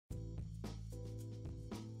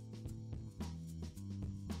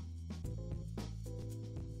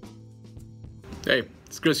Hey,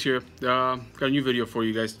 it's Chris here. Got a new video for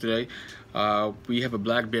you guys today. We have a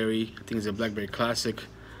BlackBerry, I think it's a BlackBerry Classic.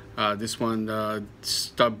 This one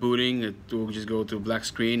stopped booting. It will just go to a black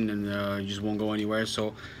screen and it just won't go anywhere.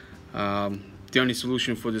 So the only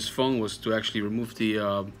solution for this phone was to actually remove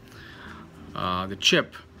the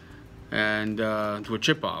chip and do a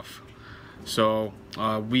chip off. So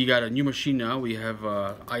we got a new machine now. We have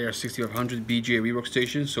IR6500 BGA Rework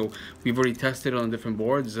station. So we've already tested it on different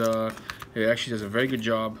boards. It actually does a very good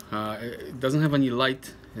job. It doesn't have any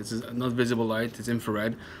light. It's not visible light. It's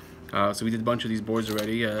infrared. So we did a bunch of these boards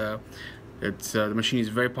already. The machine is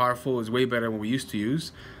very powerful. It's way better than what we used to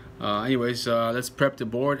use. Anyways, let's prep the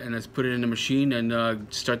board and let's put it in the machine and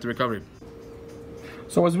start the recovery.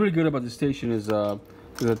 So what's really good about this station is the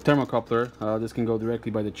thermocoupler. This can go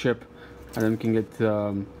directly by the chip, and then we can get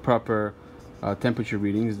proper temperature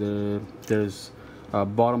readings. There's a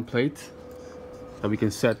bottom plate that we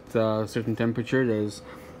can set a certain temperature.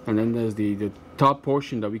 And then there's the top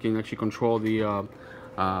portion that we can actually control the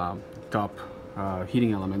top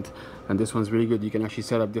heating element. And this one's really good. You can actually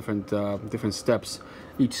set up different steps.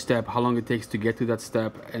 Each step, how long it takes to get to that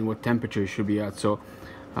step, and what temperature it should be at. So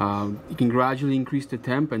you can gradually increase the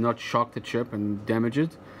temp and not shock the chip and damage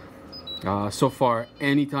it. So far,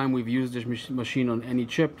 anytime we've used this machine on any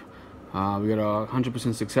chip, we got a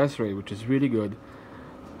 100% success rate, which is really good.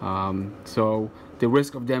 So the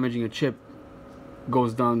risk of damaging a chip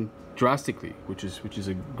goes down drastically, which is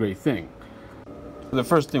a great thing. The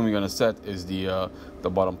first thing we're going to set is the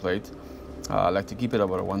bottom plate. I like to keep it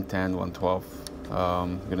about a 110, 112.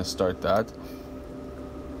 We're going to start that.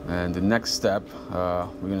 And the next step,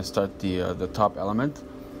 we're going to start the top element.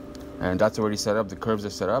 And that's already set up. The curves are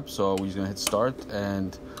set up. So we're just going to hit start,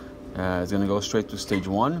 and it's going to go straight to stage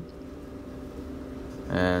 1.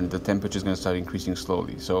 And the temperature is going to start increasing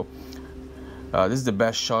slowly. So this is the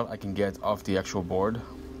best shot I can get off the actual board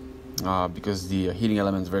because the heating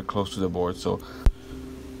element is very close to the board. So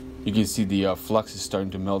you can see the flux is starting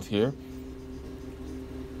to melt here.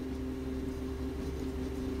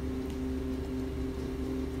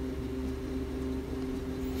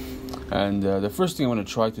 And the first thing I'm going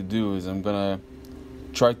to try to do is I'm going to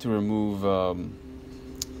try to remove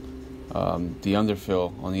the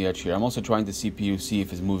underfill on the edge here. I'm also trying the CPU, see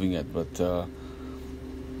if it's moving it, but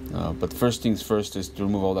first things first is to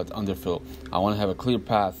remove all that underfill. I want to have a clear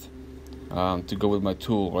path to go with my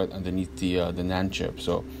tool right underneath the NAND chip.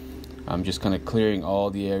 So I'm just kind of clearing all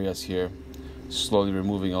the areas here, slowly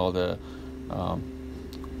removing all the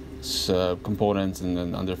components and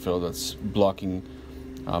then underfill that's blocking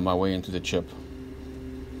my way into the chip.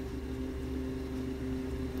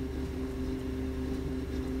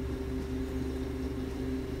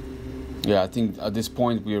 Yeah, I think at this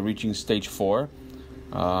point we are reaching stage 4.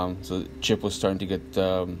 So the chip was starting to get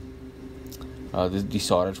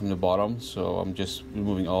desoldered from the bottom. So I'm just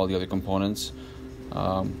removing all the other components.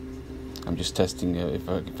 I'm just testing if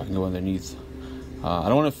I can go underneath. I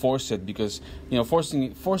don't want to force it because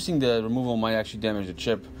forcing the removal might actually damage the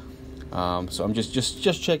chip. So I'm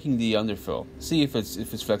just checking the underfill, see if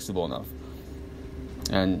it's flexible enough.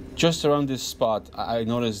 And just around this spot, I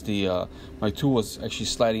noticed my tool was actually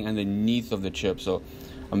sliding underneath of the chip. So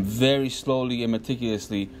I'm very slowly and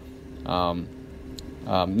meticulously, not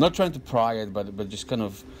trying to pry it, but just kind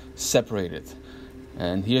of separate it.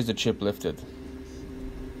 And here's the chip lifted.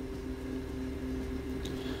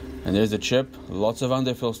 And there's the chip, lots of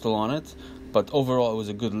underfill still on it, but overall it was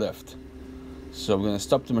a good lift. So we're going to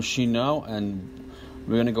stop the machine now, and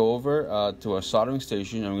we're going to go over to our soldering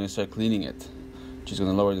station, and we're going to start cleaning it. Just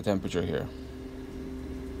going to lower the temperature here.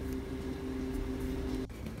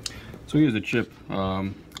 So here's the chip.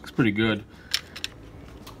 Looks pretty good.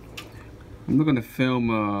 I'm not going to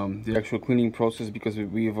film the actual cleaning process because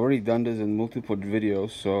we've already done this in multiple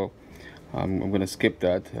videos, so I'm going to skip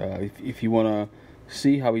that. If you want to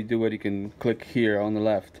see how we do it, you can click here on the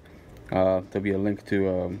left. There'll be a link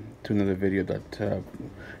to another video that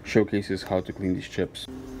showcases how to clean these chips.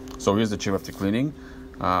 So here's the chip after cleaning.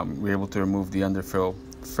 We're able to remove the underfill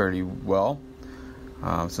fairly well.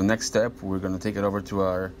 So next step, we're going to take it over to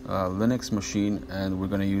our Linux machine, and we're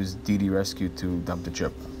going to use DD Rescue to dump the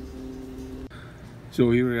chip.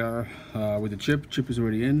 So here we are with the chip. Chip is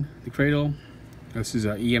already in the cradle. This is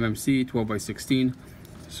a eMMC 12x16.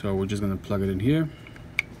 So we're just going to plug it in here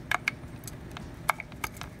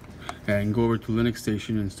and go over to Linux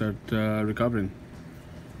station and start recovering.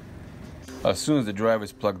 As soon as the drive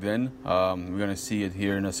is plugged in, we're going to see it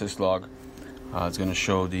here in a syslog. It's going to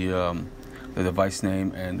show the device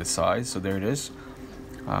name and the size. So there it is.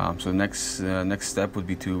 So the next step would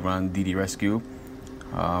be to run DD Rescue.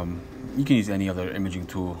 You can use any other imaging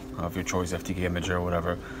tool of your choice, FTK Imager or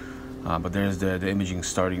whatever. But there's the imaging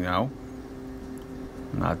starting now.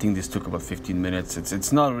 I think this took about 15 minutes.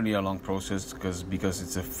 It's not really a long process because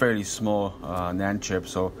it's a fairly small NAND chip,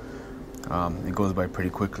 so it goes by pretty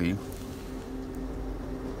quickly.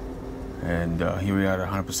 And here we are at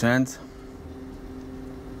 100%.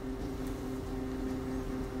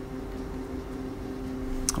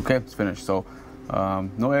 Okay, it's finished. So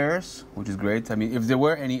no errors, which is great. I mean, if there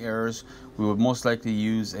were any errors, we would most likely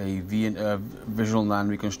use a Visual Nand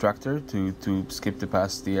Reconstructor to skip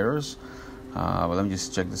past the errors. But let me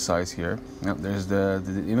just check the size here. Yep, there's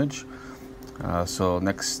the image. So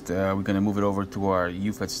next, we're going to move it over to our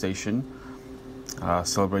UFED station,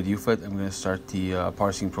 Cellebrite UFED. I'm going to start the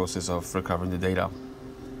parsing process of recovering the data.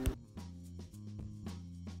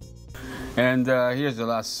 And here's the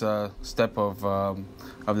last step of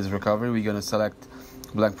this recovery. We're going to select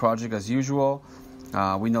blank project as usual.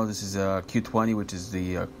 We know this is a Q20, which is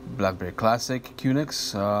the BlackBerry Classic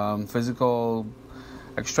QNX physical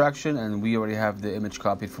extraction, and we already have the image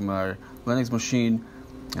copied from our Linux machine.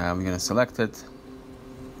 We're going to select it,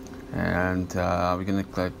 and we're going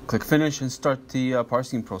to click finish and start the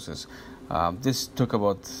parsing process. This took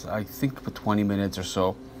about, I think, about 20 minutes or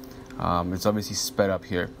so. It's obviously sped up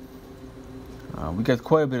here. We got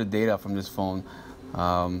quite a bit of data from this phone,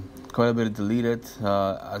 quite a bit deleted,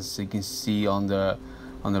 as you can see on the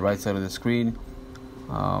right side of the screen.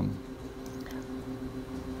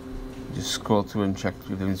 Just scroll through and check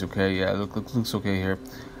if everything's okay. Yeah, looks okay here.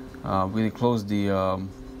 We're going to close the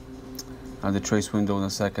trace window in a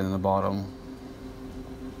second in the bottom.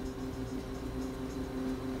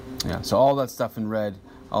 Yeah, so all that stuff in red,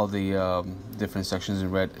 all the different sections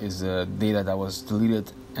in red, is data that was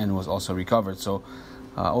deleted and was also recovered. So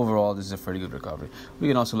overall, this is a pretty good recovery. We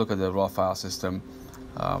can also look at the raw file system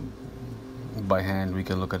by hand. We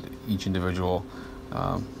can look at each individual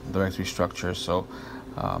directory structure. So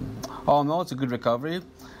all in all, it's a good recovery.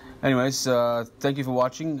 Anyways, thank you for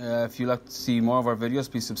watching. If you'd like to see more of our videos,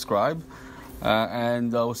 please subscribe,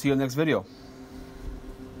 and we'll see you in the next video.